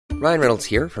Ryan Reynolds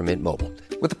here from Mint Mobile.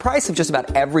 With the price of just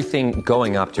about everything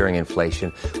going up during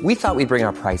inflation, we thought we'd bring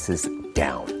our prices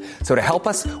down. So to help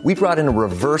us, we brought in a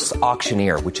reverse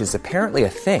auctioneer, which is apparently a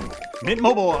thing. Mint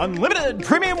Mobile Unlimited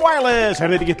Premium Wireless. How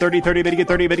to get 30, 30, bit to get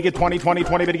 30, bit to get 20, 20,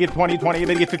 20, bit to get 20, 20,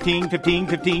 bit to get 15, 15,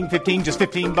 15, 15, just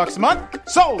 $15 a month?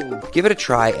 Sold! Give it a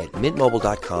try at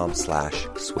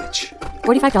mintmobile.com/switch.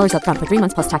 $45 up front for 3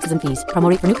 months plus taxes and fees. Promo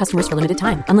rate for new customers for limited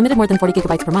time. Unlimited more than 40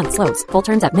 gigabytes per month. Slows full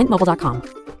terms at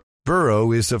mintmobile.com.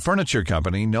 Burrow is a furniture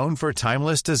company known for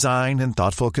timeless design and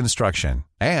thoughtful construction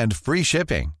and free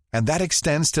shipping, and that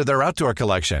extends to their outdoor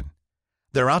collection.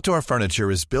 Their outdoor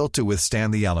furniture is built to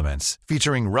withstand the elements,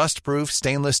 featuring rust-proof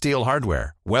stainless steel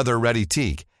hardware, weather-ready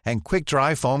teak, and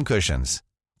quick-dry foam cushions.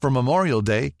 For Memorial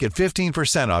Day, get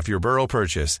 15% off your Burrow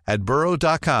purchase at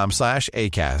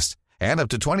burrow.com/ACAST and up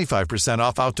to 25%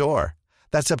 off outdoor.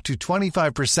 That's up to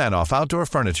 25% off outdoor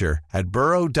furniture at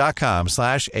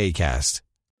burrow.com/ACAST.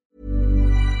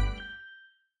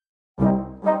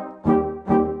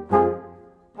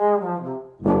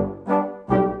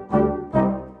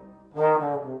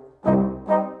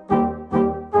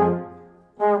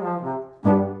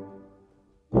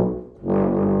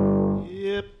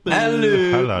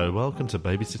 Hello, welcome to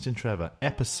Babysitting Trevor,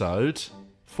 episode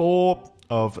 4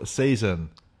 of season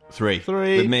 3.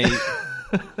 With me,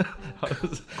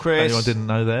 Chris. Anyone didn't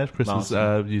know there? Chris was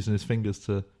using his fingers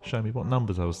to show me what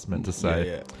numbers I was meant to say.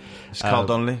 Yeah. It's Carl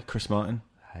Donnelly, Chris Martin.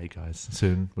 Hey guys,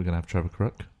 soon we're going to have Trevor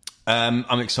Crook. I'm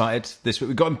excited. This week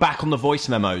we've got him back on the voice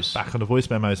memos. Back on the voice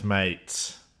memos,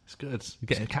 mate. It's good. You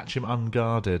get to catch him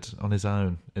unguarded on his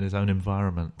own, in his own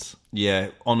environment. Yeah,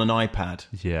 on an iPad.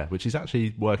 Yeah, which he's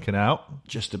actually working out.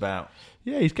 Just about.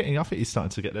 Yeah, he's getting. I think he's starting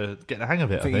to get the hang of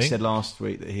it. I think he said last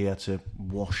week that he had to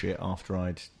wash it after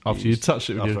you touched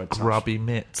it with your grubby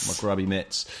mitts. My grubby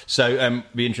mitts. So,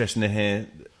 be interesting to hear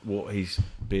what he's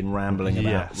been rambling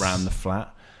about around the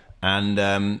flat, and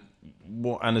as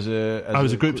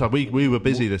a group task. We were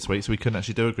busy this week, so we couldn't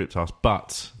actually do a group task.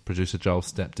 But producer Joel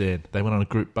stepped in. They went on a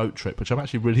group boat trip, which I'm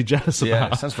actually really jealous about. Yeah,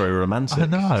 it sounds very romantic. I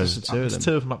know. Just There's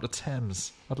two of them up the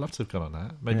Thames. I'd love to have gone on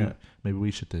that. Maybe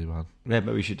we should do one. Yeah,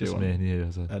 but we should do just one. Me and you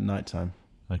at night time.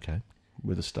 Okay,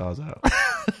 with the stars out.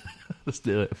 Let's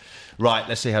do it. Right,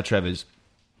 let's see how Trevor's.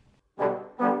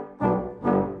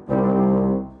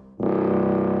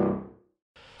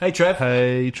 Hey, Trev.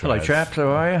 Hey, Trev. Hello, chaps. How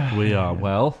are you? We are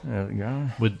well. There we go.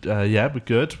 We're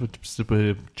good.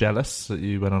 We're jealous that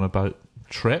you went on a boat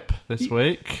trip this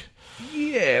week.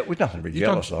 Yeah, it was nothing to be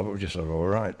jealous of. It was just sort of all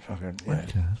right. Fucking, yeah.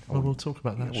 Okay. Well, we'll talk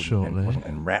about that shortly. I wasn't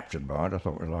enraptured by it. I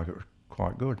thought it was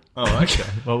quite good. Oh, okay.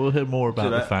 Well, we'll hear more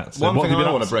about the facts. One thing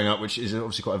I want to bring up, which is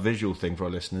obviously quite a visual thing for our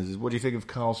listeners, is what do you think of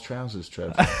Carl's trousers,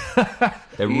 Trev?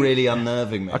 They're really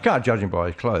unnerving me. I can't judge him by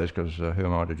his clothes because who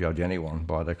am I to judge anyone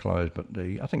by their clothes? But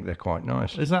I think they're quite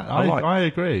nice. Is that? I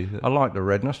agree. I like the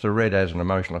redness. The red has an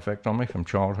emotional effect on me from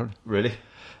childhood. Really?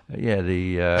 Yeah.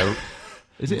 The.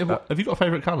 Is it? Have you got a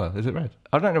favourite colour? Is it red?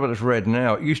 I don't know whether it's red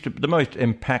now. It used to. The most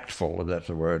impactful, if that's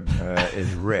the word,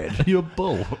 is red. Are you a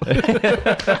bull?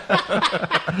 The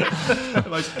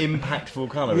most impactful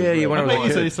colour. Yeah, you want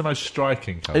to say it's the most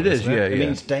striking colour. It is. Yeah, it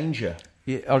means danger.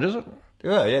 Yeah. Oh, does it?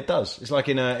 Yeah, it does. It's like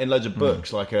in loads of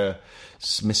books, like a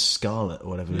Miss Scarlet or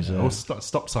whatever. Or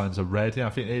stop signs are red. Yeah,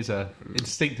 I think it is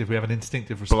instinctive. We have an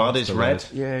instinctive response. Blood is red.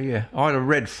 Yeah. I had a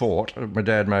red fort. My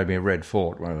dad made me a red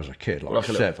fort when I was a kid, like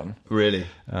 7. Really?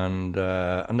 And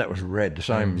that was red, the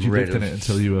same you red. You lived in it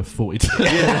until you were 42.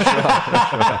 Yeah,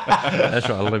 that's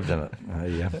right. I lived in it.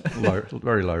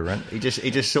 Very low rent. He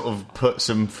just sort of put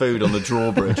some food on the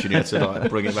drawbridge and you had to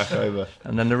bring it back over.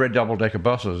 And then the red double-decker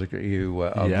buses, you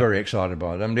are very excited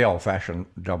by them. The old-fashioned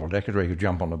double-deckers where you could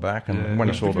jump on the back. And when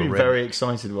I saw the red... very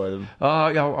excited by them.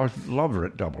 Yeah, I love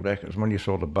red double-deckers. When you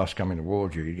saw the bus coming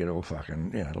towards you, you get all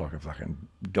fucking, like a fucking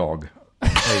dog.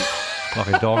 Like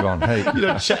a dog on heat.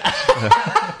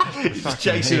 He's just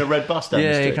chasing a red bus down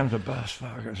the street. Yeah, here comes a bus.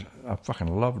 I fucking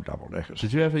love double-deckers.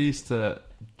 Did you ever used to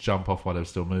jump off while they were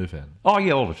still moving? Oh,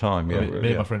 yeah, all the time, yeah. Me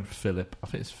and my friend Philip, I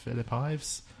think it's Philip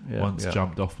Ives, once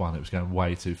jumped off one. It was going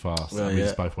way too fast. And we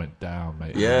just both went down,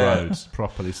 mate. Yeah. The roads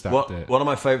properly stacked it. One of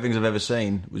my favourite things I've ever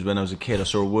seen was when I was a kid. I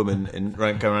saw a woman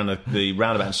going around the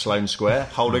roundabout in Sloane Square,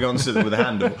 holding on to with a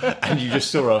handle, and you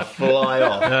just saw her fly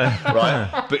off,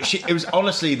 right? But it was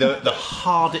honestly the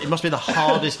hardest. It must be the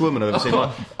hardest woman I've ever seen.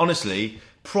 Like, honestly,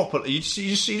 properly, you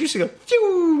just go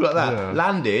phew, like that.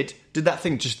 Landed. Did that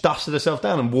thing, just dusted herself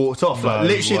down and walked off,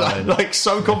 like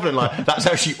so confident, like that's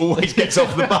how she always gets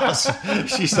off the bus.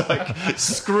 She's like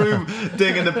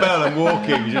dinging the bell and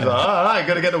walking. She's like, all right,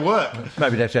 got to get to work.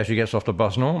 Maybe that's how she gets off the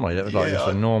bus normally. That was like just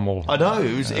a normal. I know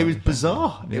it was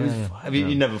bizarre. Have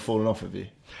you never fallen off? Have you?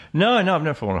 No, I've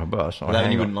never fallen off a bus. But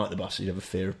then you wouldn't like the bus. You'd have a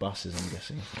fear of buses, I'm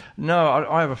guessing. No,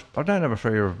 I don't have a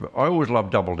fear of... I always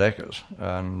loved double-deckers,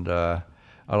 and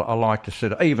I like to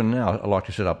sit... Even now, I like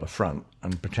to sit up the front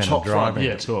and pretend Top I'm driving. front,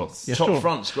 Yeah, of course. Yeah, Top still-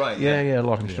 front's great. Yeah,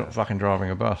 like I'm still fucking driving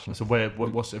a bus. So have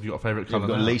you got a favourite colour? You've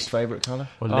got now? least favourite colour?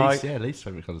 Well, least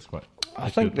favourite colour's quite. I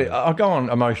think I'll go on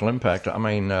emotional impact. I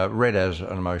mean, red has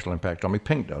an emotional impact on me.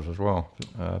 Pink does as well.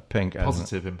 Pink and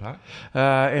Positive impact. in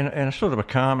a sort of a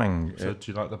calming. So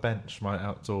do you like the bench, my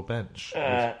outdoor bench?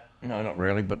 No, not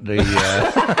really, but the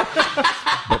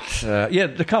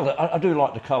the colour. I do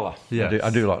like the colour. Yes. I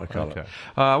do like the colour. Okay.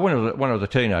 When I was a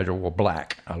teenager, I wore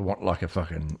black. I want like a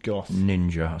fucking Goth.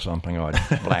 ninja or something. I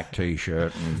had black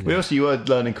t-shirt. And, You were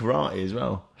learning karate as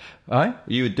well. eh?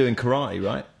 You were doing karate,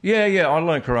 right? Yeah. I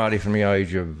learned karate from the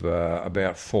age of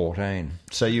about 14.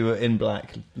 So you were in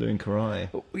black doing karate.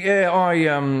 Yeah, I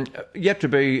you had to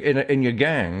be in your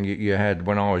gang. You had,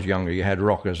 when I was younger, you had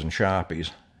rockers and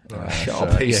sharpies.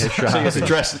 Sharpies.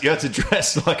 So You had to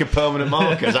dress like a permanent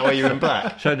marker. Is that why you were in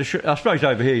black? So I suppose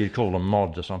over here you'd call them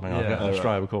mods or something like Yeah. that. In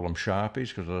Australia we call them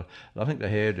sharpies because I think the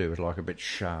hairdo was like a bit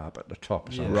sharp at the top.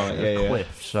 Or something. Right, yeah.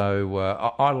 Cliff. So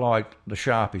I like the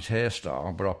sharpies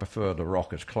hairstyle, but I prefer the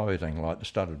rockers clothing, like the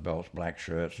studded belts, black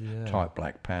shirts, tight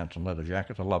black pants, and leather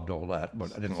jackets. I loved all that,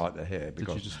 but I didn't like the hair Did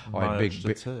because you just I had merge the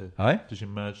big. two? Eh? Did you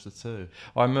merge the two?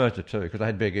 I merged the two because I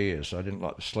had big ears, so I didn't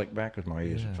like the slick back because my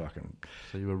ears were fucking.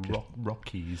 So you were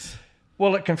Rockies.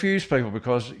 Well, it confused people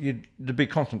because there'd be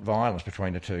constant violence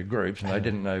between the two groups, and they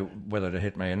didn't know whether to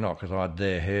hit me or not because I had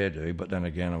their hairdo. But then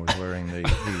again, I was wearing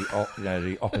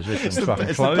the opposition's fucking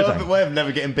It's clothing. the perfect way of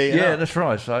never getting beaten Yeah, up. that's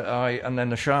right. So and then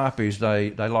the Sharpies, they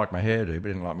liked my hairdo, but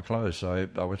didn't like my clothes. So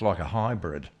I was like a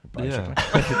hybrid, basically.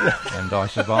 And I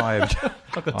survived.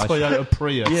 Like a Toyota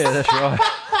Prius. Yeah, that's right.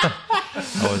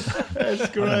 That's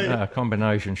great. A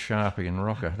combination Sharpie and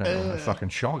rocker. That was a fucking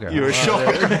shocker. You're a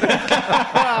shocker.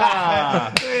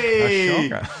 A Hey.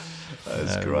 shocker.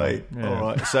 That's great. yeah. All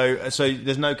right. So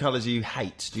there's no colours you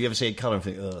hate. Do you ever see a colour and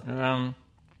think, ugh?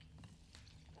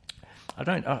 I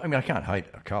don't. I mean, I can't hate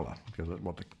a colour because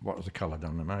what has the colour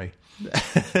done to me?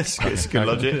 It's good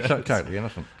logic. Totally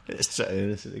innocent. It's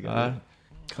colour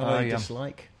I, you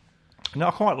dislike. No,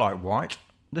 I quite like white.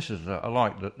 This is I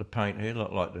like the paint here,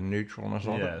 like the neutralness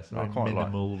of Yeah, it. it's I a quite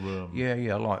minimal room. Yeah,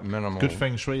 I like minimal. Good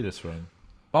feng shui, this room.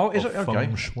 Oh, is it okay?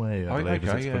 Feng shui, I Oh, believe, as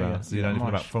okay, it's yeah, pronounced. yeah. You know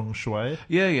anything Nice. about feng shui?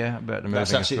 Yeah, about the moving.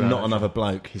 That's of absolutely not furniture. another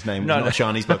bloke. His name No, is not no. a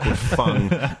Chinese bloke called Feng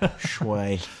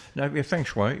Shui. No, yeah, feng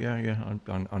shui. Yeah,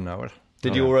 I know it.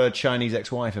 Did your Chinese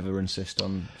ex-wife ever insist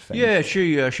on Feng Yeah,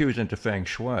 Shui? she was into feng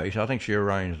shui, so I think she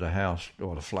arranged the house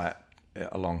or the flat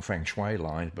along feng shui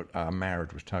lines, but our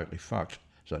marriage was totally fucked,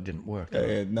 so it didn't work. No,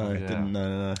 it didn't.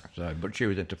 No. So, but she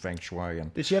was into feng shui,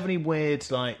 and Did she have any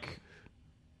weird, like...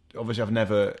 Obviously, I've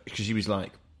never... Because she was,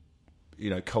 like,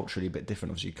 culturally a bit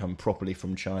different. Obviously, you come properly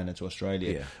from China to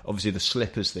Australia. Yeah. Obviously, the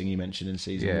slippers thing you mentioned in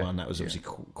season Yeah, 1, that was obviously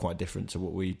quite different to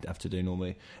what we have to do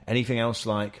normally. Anything else,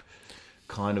 like,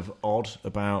 kind of odd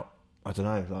about, I don't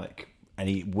know, like,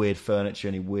 any weird furniture,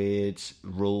 any weird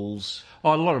rules?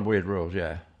 a lot of weird rules.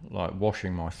 Yeah, like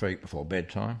washing my feet before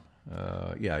bedtime.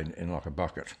 In like a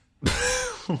bucket.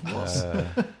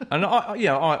 And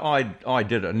I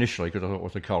did it initially because I thought it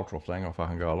was a cultural thing. I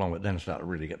fucking go along with it. Then I started to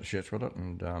really get the shits with it.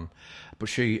 And but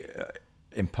she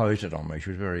imposed it on me.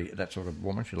 She was very that sort of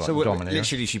woman. She liked domineering.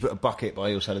 Literally, she put a bucket by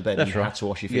your side of the bed That's and you right. had to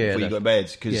wash your feet Yeah, before you that's- got to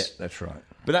bed. 'Cause- Yeah, that's right.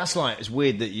 But that's like, it's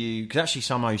weird that you... Because actually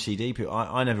some OCD people...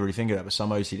 I never really think of that, but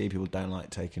some OCD people don't like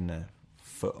taking their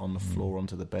foot on the floor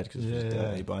onto the bed because it's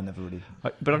dirty, but I never really...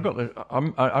 But I've got the.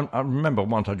 I remember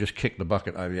once I just kicked the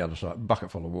bucket over the other side, bucket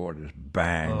full of water, just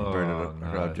bang, booted it.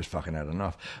 no. I just fucking had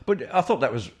enough. But I thought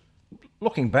that was.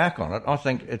 Looking back on it, I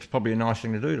think it's probably a nice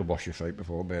thing to do to wash your feet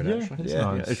before bed. Actually, it's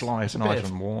nice. It's nice, a nice bit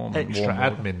of and warm. Extra and warm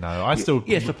water. admin, though. I still,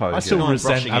 yeah, suppose, I still yeah.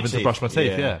 resent Brushing your having to teeth. brush my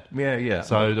teeth. Yeah. Yeah.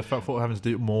 So the thought of having to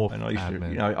do more And I used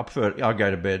admin. to, I prefer. I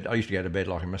go to bed. I used to go to bed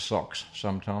like in my socks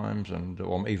sometimes,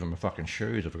 or even my fucking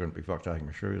shoes if I couldn't be fucked taking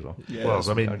my shoes off. Well,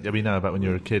 I mean, we know about when you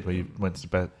were a kid where you went to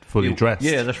bed fully dressed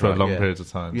Yeah, that's for right. long yeah. periods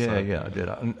of time. Yeah, so. yeah, I did.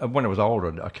 And when I was older,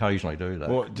 I'd occasionally do that.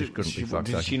 Well, just couldn't be fucked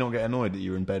did taking. she not get annoyed that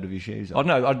you were in bed with your shoes Oh on?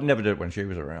 no, I'd never do it when she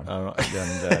was around. All right.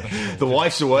 And, The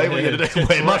wife's away, what are you going to do?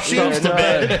 Wear my shoes to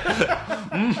bed?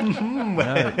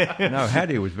 no,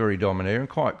 Hattie was very domineering,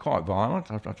 quite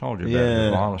violent. I told you about Yeah.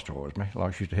 the violence towards me.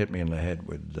 Like she used to hit me in the head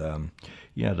with,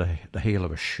 the heel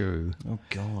of a shoe. Oh,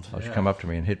 God. She'd come up to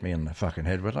me and hit me in the fucking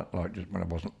head with it, like just when I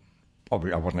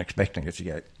wasn't expecting it to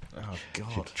go. Oh,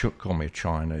 God. She'd call me a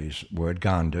Chinese word,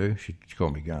 gandu. She'd call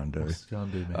me gandu. What's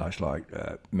gandu mean? It's like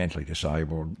mentally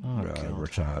disabled,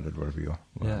 retarded, whatever you are.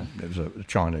 Yeah. It was a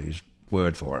Chinese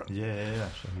word for it. Yeah.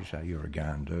 So you say you're a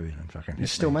gun dude and fucking. You're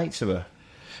still mates with her.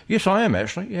 Yes, I am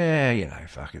actually. Yeah,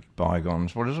 fuck it,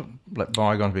 bygones. What is it? Let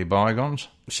bygones be bygones.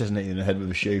 She hasn't hit you in the head with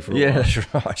a shoe for a Yeah, while.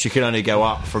 that's right. She can only go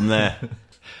up from there.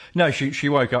 No, she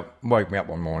woke me up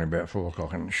one morning about 4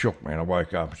 o'clock and shook me, and I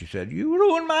woke up and she said, "You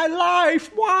ruined my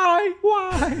life. Why?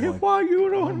 Why you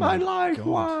ruined my life? God.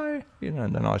 Why?"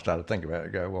 And then I started thinking about it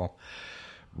and go, well,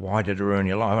 why did it ruin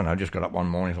your life? And I just got up one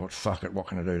morning and thought, fuck it, what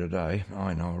can I do today?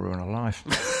 I know I'll ruin a life.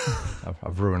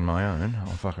 I've ruined my own. I'll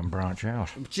fucking branch out.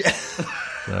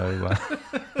 So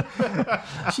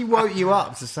She woke you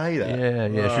up to say that.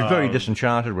 yeah, she was very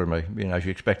disenchanted with me. She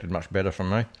expected much better from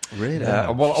me. Really?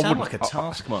 Well, You sound like a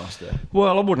taskmaster.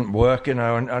 Well, I wouldn't work,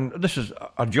 and this is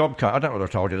a job. I don't know whether I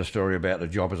told you the story about the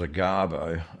job as a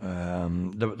garbo.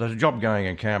 There's a job going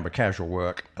in Canberra, casual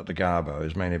work at the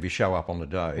garbos. I mean, if you show up on the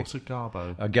day, What's a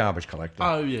garbo? a garbage collector.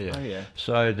 Oh yeah. Oh, yeah.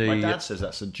 So My dad says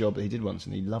that's a job that he did once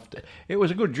and he loved it. it was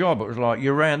a good job. It was like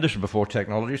you ran. This was before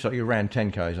technology, so you ran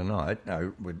 10Ks a night.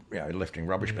 With lifting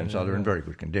rubbish bins. So they're in very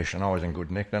good condition. I was in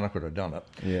good nick. Then I could have done it.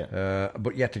 Yeah.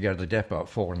 But you had to go to the depot at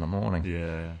 4 in the morning.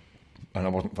 Yeah. And I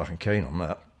wasn't fucking keen on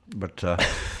that. But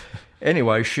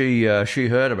anyway, she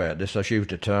heard about this, so she was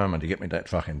determined to get me that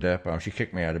fucking depot. She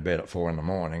kicked me out of bed at 4 in the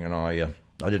morning, and I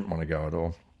didn't want to go at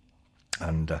all.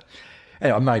 And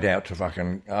anyway, I made out to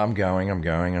fucking, I'm going,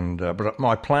 and but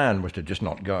my plan was to just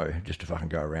not go, just to fucking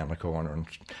go around the corner and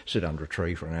sit under a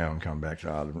tree for an hour and come back.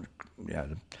 So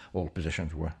all the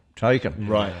positions were taken.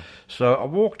 Right. So I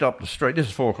walked up the street. This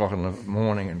is 4 o'clock in the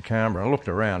morning in Canberra. I looked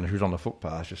around, and she was on the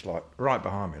footpath, just like right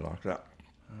behind me, like that.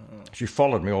 She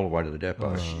followed me all the way to the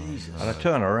depot. And I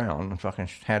turned around, and fucking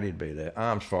Hattie'd be there,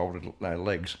 arms folded,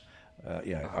 legs,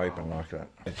 open like that.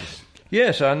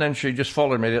 Yes, and then she just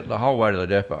followed me the whole way to the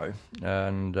depot,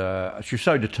 and she was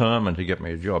so determined to get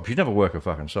me a job. She'd never worked her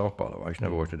fucking self, by the way. She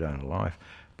never worked a day in her life.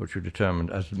 But she was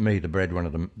determined, as me, the breadwinner,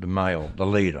 the male, the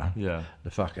leader, the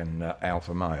fucking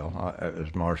alpha male, it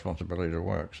was my responsibility to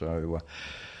work.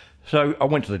 So I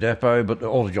went to the depot, but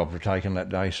all the jobs were taken that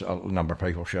day, so a number of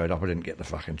people showed up. I didn't get the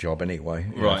fucking job anyway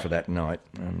for that night,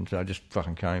 and I just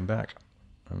fucking came back.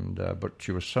 And but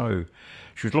she was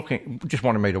looking, just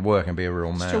wanted me to work and be a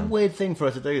real man. It's a weird thing for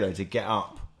her to do, though, to get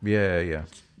up. Yeah.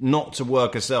 Not to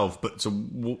work herself, but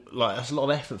to, that's a lot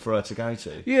of effort for her to go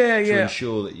to. Yeah. To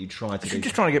ensure that you try to She's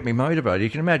just trying to get me motivated.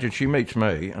 You can imagine she meets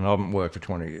me, and I haven't worked for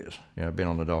 20 years. Been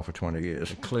on the dole for 20 years.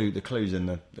 The clues in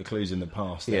the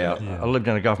past. Yeah, I lived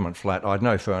in a government flat. I had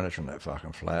no furniture in that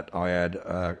fucking flat. I had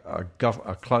a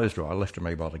clothes dryer lifted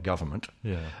me by the government.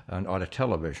 Yeah. And I had a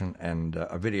television and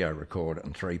a video recorder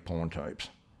and 3 porn tapes.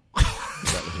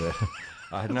 That was it.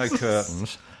 I had no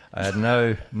curtains. I had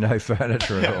no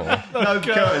furniture at all. No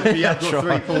curtains. You had got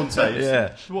 3 porn tapes.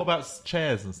 Yeah. What about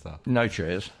chairs and stuff? No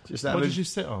chairs. What did you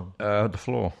sit on? The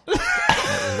floor.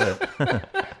 That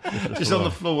was it. Just on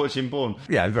the floor watching porn.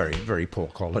 Yeah, very, very poor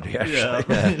quality, actually.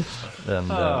 Yeah.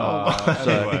 And,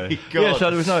 Anyway. yeah, so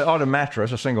there was I had a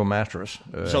mattress, a single mattress.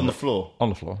 It's on the floor? On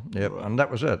the floor, yep. Right. And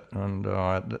that was it. And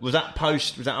was that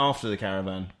after the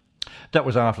caravan? That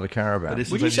was after the caravan.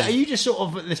 Would you say, are you just sort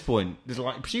of, at this point, there's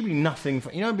like presumably nothing,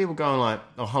 people going like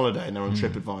on holiday and they're on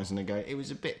TripAdvisor and they go, it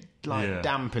was a bit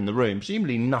damp in the room.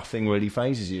 Presumably nothing really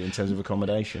phases you in terms of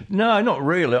accommodation. No, not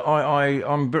really. I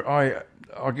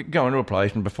go into a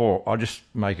place and before I just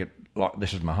make it like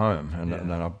this is my home, and then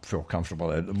I feel comfortable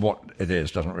there. What it is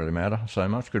doesn't really matter so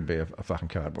much. Could be a fucking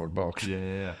cardboard box.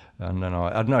 Yeah. And then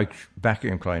I had no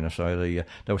vacuum cleaner, so there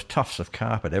was tufts of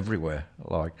carpet everywhere,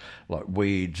 like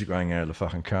weeds growing out of the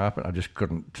fucking carpet. I just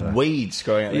couldn't. Weeds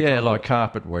growing out of the carpet? Yeah, like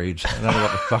carpet weeds. I don't know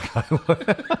what the fuck they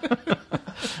were.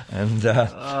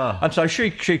 And so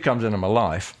she comes into my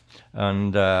life.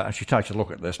 And she takes a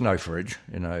look at this. No fridge,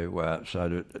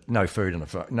 so no food in the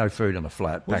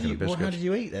flat. Packet of biscuits. How did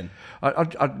you eat then?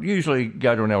 I'd usually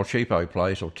go to an El Cheapo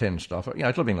place or tin stuff.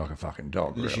 It's living like a fucking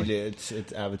dog. Really.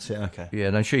 Okay.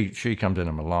 Yeah. Then she comes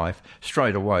into my life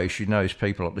straight away. She knows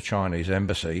people at the Chinese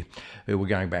embassy who were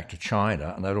going back to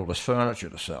China, and they had all this furniture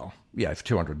to sell. Yeah, for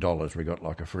 $200 we got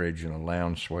like a fridge and a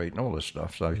lounge suite and all this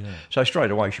stuff. So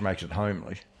straight away she makes it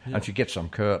homely. Yeah. And she gets some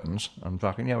curtains and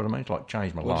fucking, you know what I mean? It's like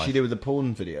changed my life. What did she do with the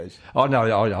porn videos? Oh, no,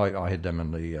 I hid them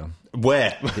in the...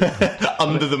 Where?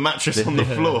 Under the mattress on the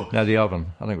floor? No, the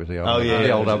oven. I think it was the oven. Oh, yeah.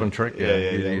 The old oven trick.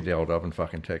 Yeah. The old oven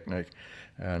fucking technique.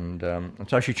 And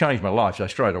so she changed my life. So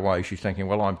straight away she's thinking,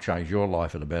 well, I've changed your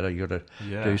life for the better. You've got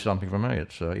to do something for me.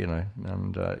 It's,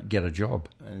 and get a job.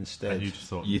 And instead, you just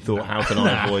thought, how can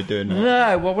I avoid doing that?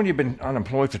 No, well, when you've been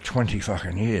unemployed for 20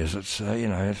 fucking years, it's,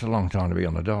 it's a long time to be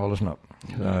on the dole, isn't it?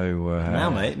 So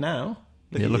now, mate, now.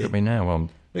 Look at me now.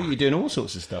 You're doing all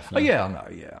sorts of stuff now. I know.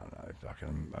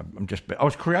 I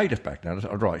was creative back then.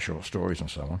 I'd write short stories and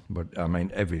so on. But, I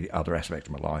mean, every other aspect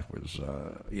of my life was,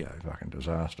 fucking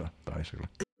disaster, basically.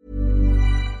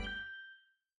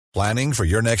 Planning for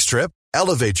your next trip?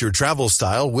 Elevate your travel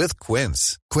style with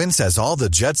Quince. Quince has all the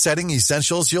jet-setting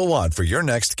essentials you'll want for your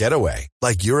next getaway,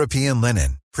 like European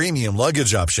linen, premium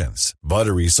luggage options,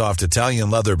 buttery soft Italian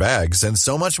leather bags, and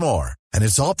so much more. And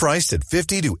it's all priced at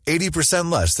 50 to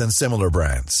 80% less than similar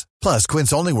brands. Plus,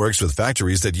 Quince only works with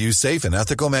factories that use safe and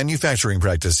ethical manufacturing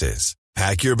practices.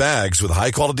 Pack your bags with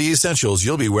high-quality essentials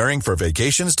you'll be wearing for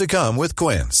vacations to come with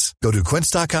Quince. Go to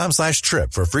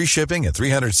quince.com/trip for free shipping and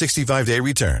 365-day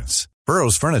returns.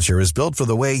 Burrow's furniture is built for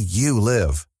the way you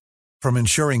live. From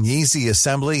ensuring easy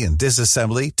assembly and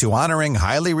disassembly to honoring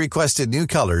highly requested new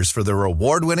colors for their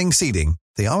award-winning seating,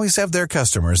 they always have their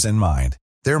customers in mind.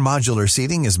 Their modular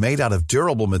seating is made out of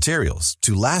durable materials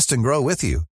to last and grow with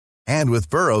you. And with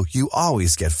Burrow, you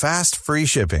always get fast, free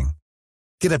shipping.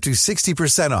 Get up to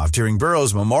 60% off during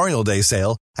Burrow's Memorial Day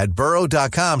sale at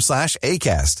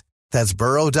burrow.com/ACAST. That's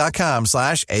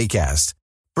burrow.com/ACAST.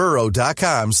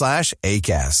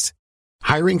 burrow.com/ACAST.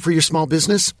 Hiring for your small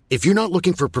business? If you're not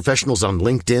looking for professionals on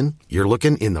LinkedIn, you're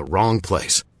looking in the wrong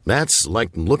place. That's like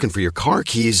looking for your car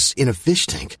keys in a fish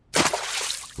tank.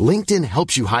 LinkedIn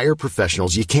helps you hire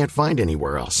professionals you can't find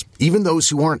anywhere else, even those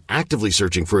who aren't actively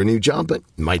searching for a new job but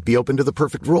might be open to the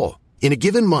perfect role. In a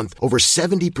given month, over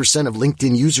 70% of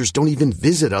LinkedIn users don't even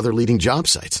visit other leading job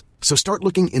sites. So start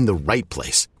looking in the right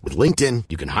place. With LinkedIn,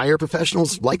 you can hire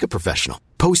professionals like a professional.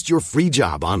 Post your free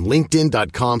job on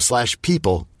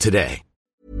linkedin.com/people today.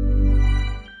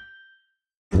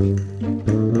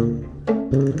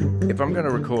 If I'm going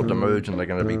to record the moods and they're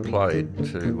going to be played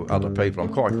to other people,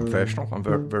 I'm quite professional. I'm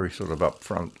very, very sort of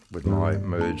upfront with my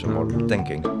moods and what I'm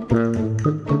thinking.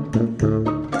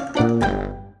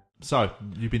 So,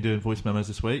 you've been doing voice memos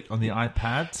this week on the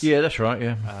iPad. Yeah, that's right,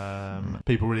 yeah.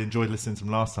 People really enjoyed listening to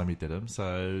them last time you did them,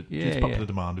 so it's popular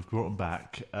demand. We've brought them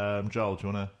back. Joel, do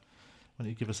you why don't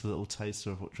you give us a little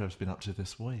taster of what Trev's been up to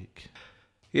this week?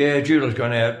 Yeah, Julie's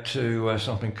gone out to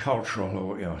something cultural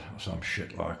or some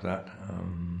shit like that.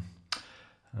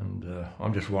 And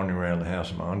I'm just wandering around the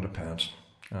house in my underpants,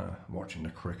 watching the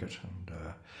cricket.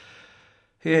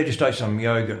 And just ate some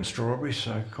yogurt and strawberries,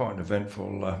 so quite an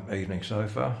eventful evening so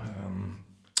far.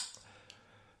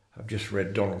 I've just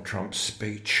read Donald Trump's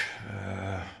speech.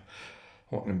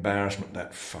 What an embarrassment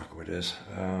that fuckwit is.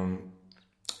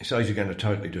 He says he's going to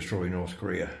totally destroy North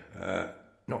Korea.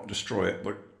 Not destroy it,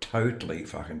 but totally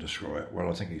fucking destroy it. Well,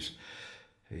 I think he's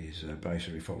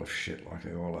basically full of shit, like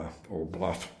they all are, all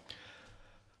bluff.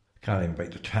 Can't even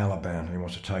beat the Taliban, and he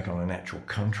wants to take on an actual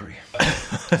country.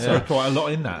 So quite a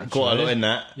lot in that. Quite a lot in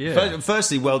that. Yeah.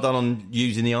 Firstly, well done on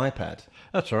using the iPad.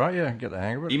 That's all right, yeah, get the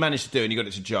hang of it. You managed to do it, and you got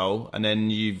it to Joel, and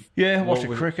then you've... Yeah, watched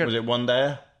the cricket. Was it one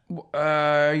day?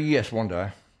 Yes, one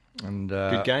day. And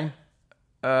good game?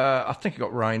 I think it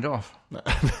got rained off.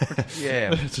 Yeah.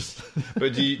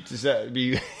 But does that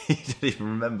be... You don't even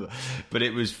remember. But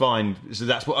it was fine. So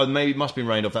that's what... maybe it must have been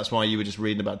rained off. That's why you were just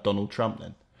reading about Donald Trump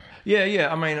then.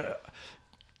 Yeah. I mean,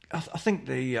 I think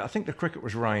the cricket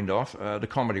was rained off. The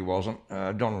comedy wasn't.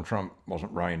 Donald Trump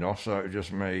wasn't rained off. So it was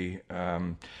just me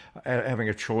having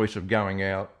a choice of going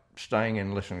out, staying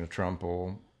in, listening to Trump,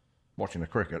 or watching the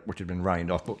cricket, which had been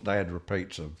rained off. But they had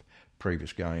repeats of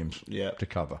previous games to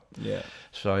cover. Yeah.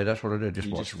 So that's what I did. Just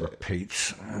watch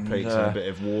repeats. Repeats and a bit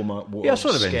of war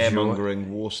sort of scaremongering,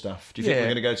 war stuff. Do you think we're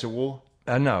going to go to war?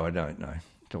 No, I don't know.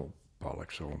 It's all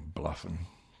bollocks, all bluffing.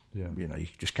 Yeah. You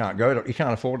just can't go. You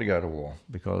can't afford to go to war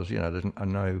because there's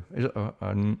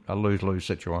a lose-lose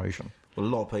situation. Well, a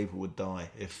lot of people would die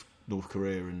if North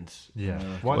Korea and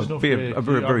why does North Korea a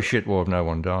very shit war if no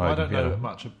one died. I don't know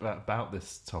much about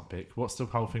this topic. What's the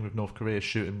whole thing with North Korea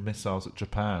shooting missiles at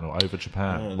Japan or over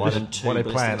Japan? What are they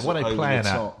playing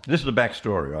at? This is the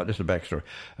backstory, right? This is the backstory.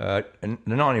 In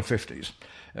the 1950s,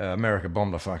 America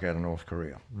bombed the fuck out of North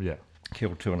Korea. Yeah.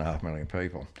 Killed 2.5 million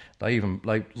people. They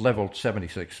leveled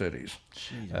 76 cities.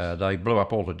 They blew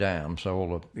up all the dams, so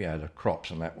all the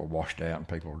crops and that were washed out, and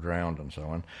people were drowned and so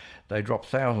on. They dropped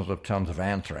thousands of tons of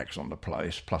anthrax on the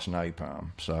place, plus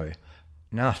napalm. So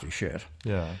nasty shit.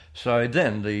 Yeah. So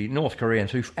then the North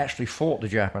Koreans, who actually fought the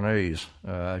Japanese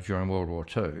during World War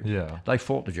II, they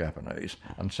fought the Japanese,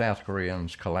 and South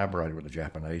Koreans collaborated with the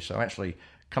Japanese. So actually,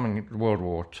 coming into World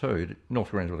War II, the North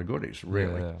Koreans were the goodies,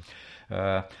 really.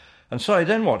 And so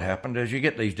then what happened is you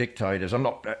get these dictators. I'm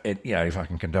not, if I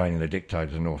can condone the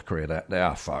dictators in North Korea, they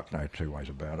are fucked, no two ways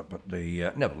about it. But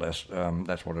nevertheless,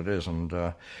 that's what it is. And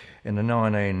in the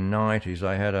 1990s,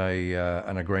 they had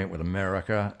an agreement with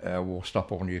America. We'll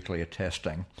stop all nuclear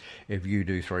testing if you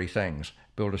do three things: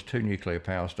 build us 2 nuclear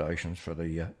power stations for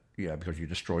the because you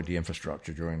destroyed the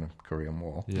infrastructure during the Korean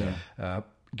War.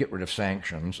 Get rid of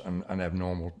sanctions and have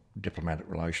normal diplomatic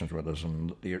relations with us.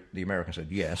 And the Americans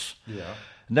said yes. Yeah.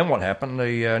 And then what happened?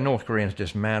 The North Koreans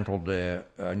dismantled their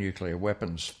nuclear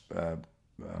weapons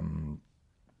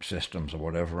systems or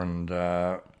whatever, and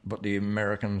but the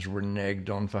Americans reneged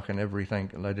on fucking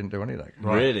everything, and they didn't do anything.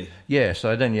 Right. Really? Yeah.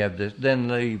 So then you have this. Then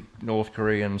the North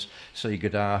Koreans see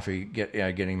Gaddafi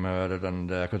getting murdered, and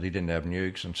because he didn't have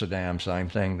nukes, and Saddam, same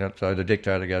thing. So the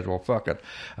dictator goes, "Well, fuck it,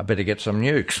 I better get some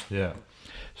nukes." Yeah.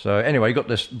 So anyway, you got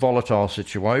this volatile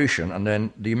situation, and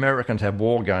then the Americans have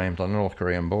war games on the North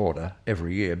Korean border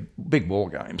every year, big war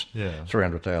games,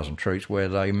 300,000 troops, where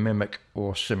they mimic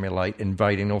or simulate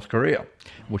invading North Korea,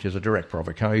 which is a direct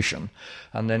provocation.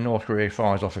 And then North Korea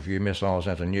fires off a few missiles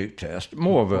as a nuke test.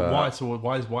 More of a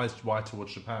why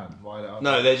towards Japan?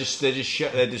 No, they're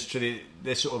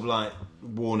sort of like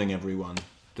warning everyone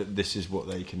that this is what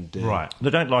they can do. Right. They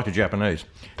don't like the Japanese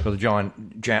because the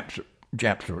giant Japs,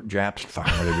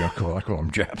 fucking whatever you call it. I call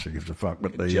them Japs, who gives a fuck.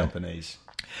 But the Japanese.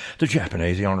 The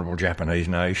Japanese, the honourable Japanese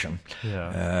nation,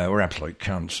 were absolute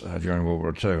cunts during World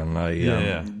War II, and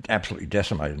they absolutely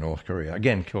decimated North Korea.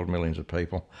 Again, killed millions of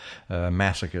people,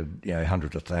 massacred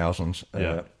hundreds of thousands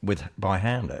by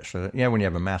hand, actually. When you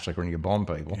have a massacre and you bomb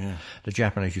people, the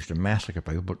Japanese used to massacre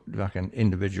people, but fucking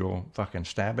individual fucking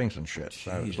stabbings and shit.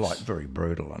 So it was like very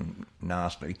brutal and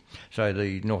nasty. So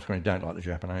the North Koreans don't like the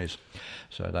Japanese.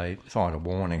 So they fired a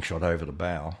warning shot over the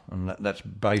bow, and that's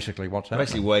basically what's happening.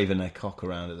 Basically waving their cock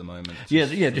around at the moment.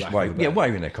 Just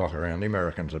waving their cock around. The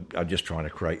Americans are just trying to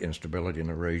create instability in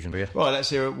the region. Right, let's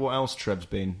hear what else Trev's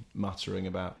been muttering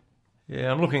about.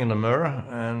 Yeah, I'm looking in the mirror,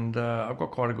 and I've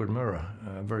got quite a good mirror,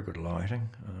 very good lighting,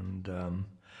 and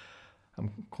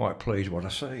I'm quite pleased with what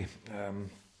I see.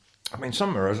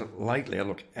 Some mirrors lately I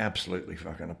look absolutely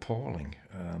fucking appalling.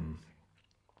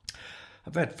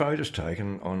 I've had photos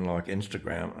taken on like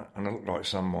Instagram, and I look like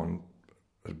someone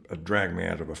had dragged me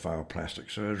out of a failed plastic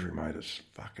surgery, mate. It's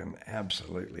fucking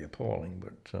absolutely appalling.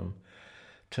 But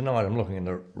tonight I'm looking in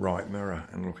the right mirror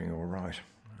and looking all right.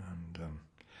 And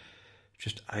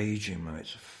just aging, mate,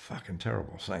 it's a fucking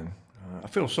terrible thing. I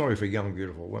feel sorry for young,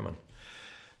 beautiful women.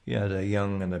 Yeah, they're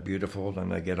young and they're beautiful, then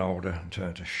they get older and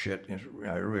turn to shit. It's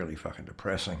really fucking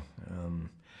depressing.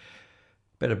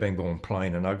 Better being born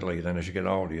plain and ugly than as you get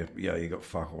older, you got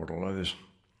fuck all to lose.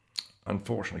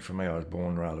 Unfortunately for me, I was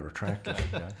born rather attractive.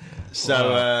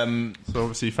 So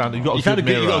obviously you found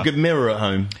a good mirror at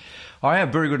home. I have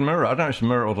a very good mirror. I don't know if it's the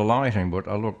mirror or the lighting, but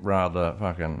I look rather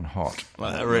fucking hot.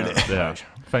 Really? Yeah.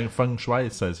 Feng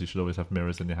Shui says you should always have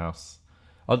mirrors in your house.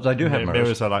 Oh, they do have mirrors.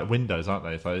 Mirrors are like windows, aren't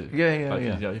they? So yeah.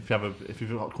 If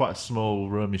you've got quite a small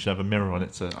room, you should have a mirror on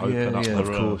it to open up the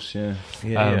room. Of course,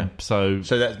 So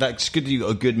that's good that you've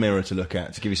got a good mirror to look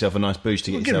at to give yourself a nice boost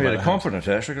to get yourself out of the house. Confidence,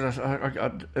 actually, because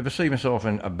I if I see myself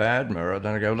in a bad mirror,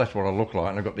 then I go, that's what I look like,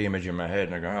 and I've got the image in my head,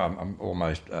 and I go, I'm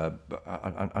almost, I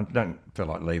don't feel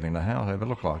like leaving the house. If I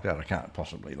look like that, I can't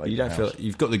possibly leave the house.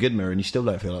 You've got the good mirror, and you still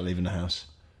don't feel like leaving the house.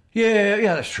 Yeah,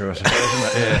 that's true, I suppose,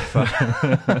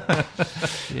 isn't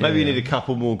it? Maybe you need a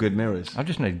couple more good mirrors. I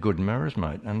just need good mirrors,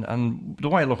 mate. And the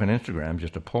way I look on Instagram is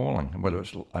just appalling, whether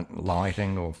it's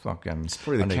lighting or fucking... It's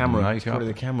probably the camera. It's probably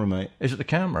the camera, mate. Is it the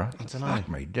camera? I don't know. Fuck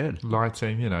me dead.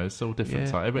 Lighting, it's all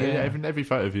different. Every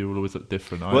photo of you will always look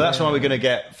different. Well, that's why we're going to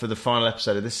get, for the final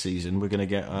episode of this season, we're going to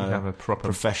get a proper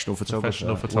professional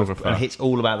photographer. And it's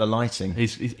all about the lighting.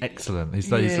 He's excellent. We've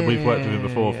worked with him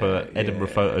before for Edinburgh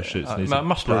photo shoots.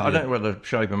 I don't know whether to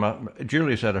shape them up.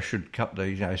 Julia said I should cut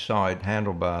the side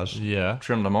handlebars,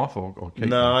 trim them off or keep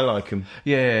them. I like them.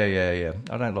 Yeah.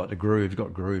 I don't like the grooves.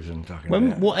 Got grooves and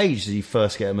fucking... What age did you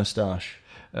first get a moustache?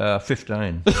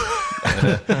 15.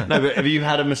 No, but have you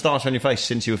had a moustache on your face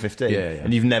since you were 15? Yeah.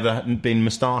 And you've never been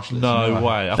moustacheless? No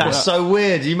way. That's so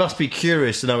weird. You must be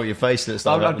curious to know what your face looks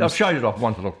like. I've shaved it off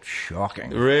once. It looked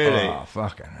shocking. Really? Oh,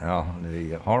 fucking hell.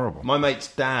 Horrible. My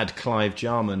mate's dad, Clive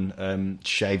Jarman,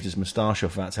 shaved his moustache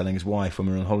off without telling his wife when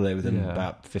we were on holiday with him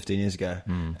about 15 years ago.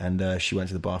 And she went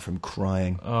to the bathroom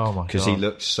crying. Oh, my God. Because he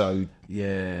looked so...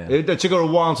 Yeah. It took her a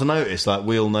while to notice, like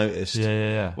we all noticed.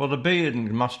 Yeah. Well, the beard and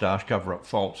moustache cover up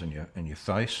faults in your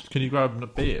face. Can you grow a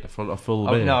beard, a full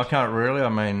beard? No, I can't really. I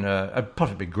mean, it'd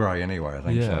possibly be grey anyway, I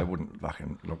think, so it wouldn't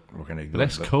fucking look any good. But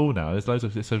that's cool now. There's loads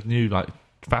of... It's a new,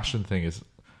 fashion thing is...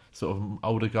 sort of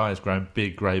older guys growing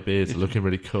big grey beards, looking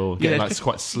really cool, getting like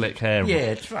quite slick hair. Yeah,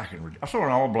 it's fucking ridiculous. I saw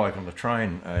an old bloke on the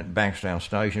train at Bankstown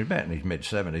Station, about in his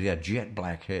mid-70s. He had jet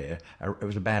black hair. It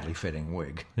was a badly fitting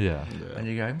wig. Yeah. And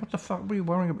you go, what the fuck, what are you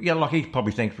worrying about? Yeah, like he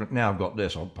probably thinks, now I've got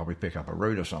this, I'll probably pick up a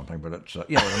root or something, but it's, you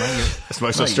know what I mean? That's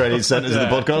most Australian centres of the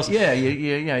podcast. Yeah,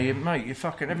 mate, you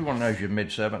fucking, everyone knows you're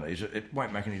mid-70s. It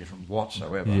won't make any difference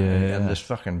whatsoever. Yeah. And this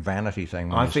fucking vanity thing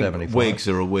when I you're think 75. wigs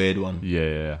are a weird one.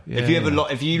 Yeah.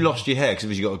 If you lost your hair,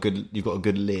 because you've got a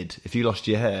good lid. If you lost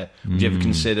your hair, would you ever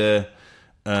consider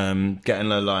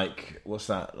getting a what's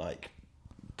that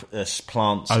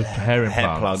plants? Hair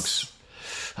hair plugs.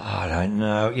 I don't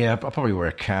know. Yeah, I'll probably wear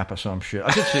a cap or some shit.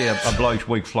 I did see a bloke's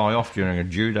wig fly off during a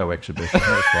judo exhibition.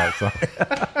 That was quite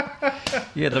funny.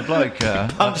 Yeah, the bloke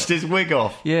punched his wig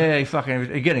off. Yeah, he was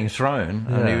getting thrown.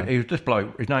 And he was this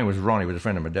bloke. His name was Ronnie. He was a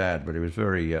friend of my dad, but he was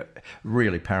very,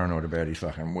 really paranoid about his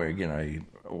fucking wig. You know, he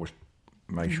always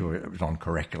made sure it was on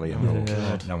correctly,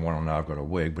 and no one will know I've got a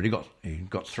wig. But he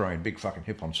got thrown, big fucking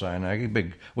hip on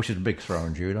Sayanagi, which is a big throw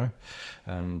in judo,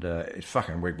 and his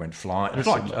fucking wig went flying. It was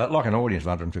like an audience of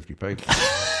 150 people.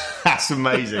 That's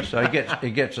amazing. So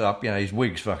he gets up, you know, his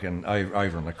wig's fucking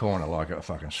over in the corner like a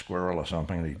fucking squirrel or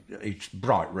something. He's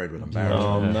bright red with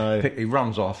embarrassment. Oh no! He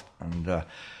runs off and.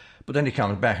 But then he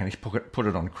comes back and he's put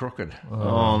it on crooked.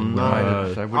 Oh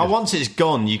no! So once it's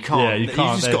gone, you can't. Yeah, you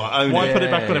can't. You just got to own it. Why put it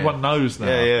back on? Everyone knows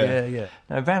now. Yeah.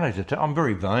 Now, vanity. I'm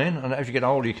very vain, and as you get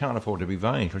older, you can't afford to be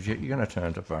vain because you're going to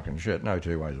turn to fucking shit. No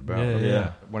two ways about it.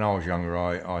 Yeah. When I was younger,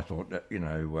 I thought that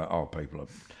people are.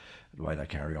 The way they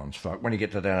carry on is fuck. When you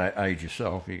get to that age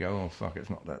yourself, you go, oh fuck, it's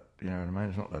not that. You know what I mean?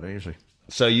 It's not that easy.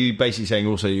 So you basically saying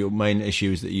also your main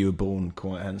issue is that you were born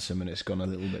quite handsome and it's gone a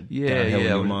little bit downhill in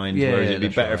your mind. Yeah, whereas it'd be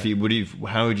better right. if you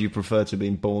how would you prefer to be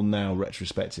born now,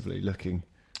 retrospectively looking?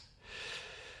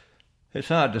 It's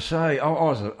hard to say. I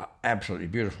was an absolutely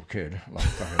beautiful kid, like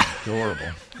fucking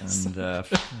adorable, and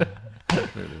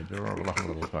really adorable, like a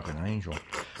little fucking angel.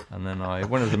 And then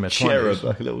when I was in my 20s, cherub,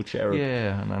 like a little cherub.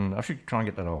 Yeah, and then I should try and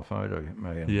get that old photo of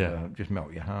me and just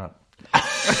melt your heart.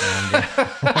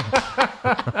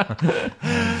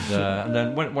 And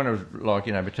then when it was like,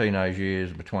 you know, my teenage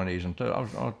years, my 20s and 30s, I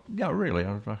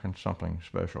was fucking something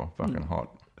special, fucking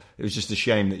hot. It was just a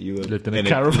shame that you were living in a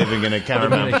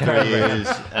caravan for 3 years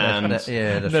and that's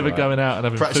never right. going out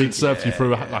and having food served to you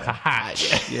through like a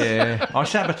hatch. Yeah, I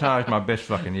sabotaged my best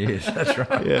fucking years. That's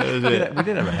right. Yeah, we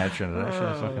did have a hatch in it,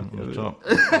 actually, fucking on the top.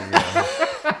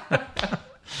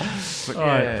 But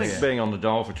I think being on the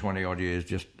dole for 20 odd years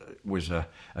just was a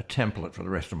template for the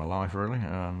rest of my life, really,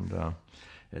 and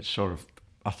it's sort of.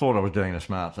 I thought I was doing the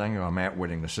smart thing. I'm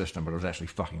outwitting the system, but I was actually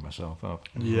fucking myself up.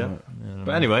 Yeah.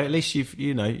 But anyway, at least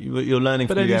you're learning.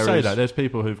 But from then you errors. say that there's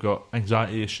people who've got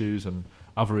anxiety issues and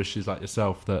other issues like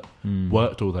yourself that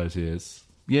worked all those years.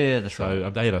 Yeah, that's right.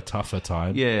 So they had a tougher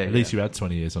time. Yeah, at least you had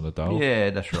 20 years on the dole. Yeah,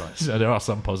 that's right. So there are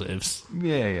some positives.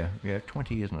 Yeah.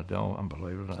 20 years on the dole,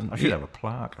 unbelievable. I should have a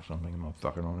plaque or something in my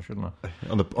fucking honour, shouldn't I?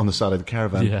 On the side of the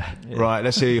caravan. Yeah. Right.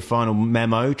 Let's hear your final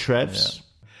memo, Trevs.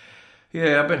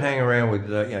 Yeah, I've been hanging around with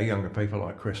younger people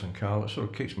like Chris and Carl. It sort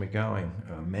of keeps me going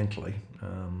mentally.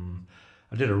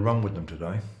 I did a run with them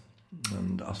today,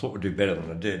 and I thought we'd do better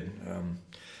than I did.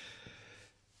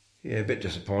 A bit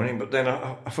disappointing, but then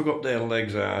I forgot their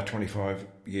legs are 25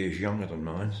 years younger than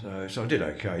mine, so I did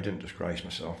okay. I didn't disgrace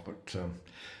myself, but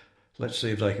let's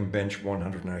see if they can bench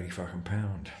 180 fucking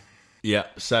pound. Yeah.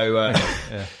 So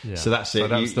so that's it. So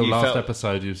that was the last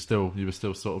episode. You were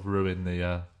still sort of ruining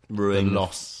the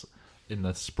loss in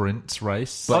the sprint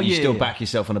race. But you still back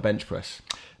yourself on a bench press.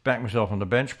 Back myself on the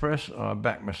bench press. I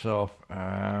back myself.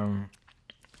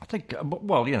 I think,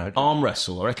 arm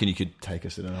wrestle. I reckon you could take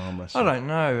us in an arm wrestle. I don't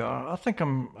know. I think I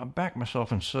back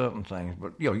myself in certain things,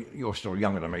 but you're still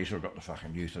younger than me, so I've got the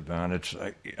fucking youth advantage.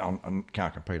 I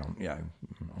can't compete on on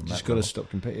just that got to level. stop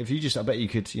competing. If you just, I bet you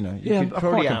could. You Yeah, could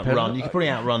probably I'm quite outrun. You could probably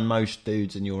outrun most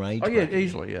dudes in your age. Oh yeah,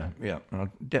 easily. Yeah.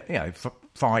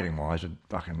 Fighting wise, I'd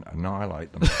fucking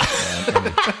annihilate them.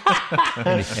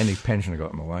 Any pensioner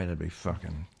got in my way, they'd be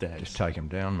fucking dead. Just take them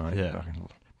down, mate. Yeah. Fucking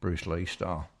Bruce Lee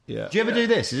style. Yeah. Do you ever do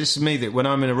this? Is this me that when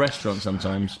I'm in a restaurant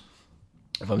sometimes,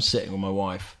 if I'm sitting with my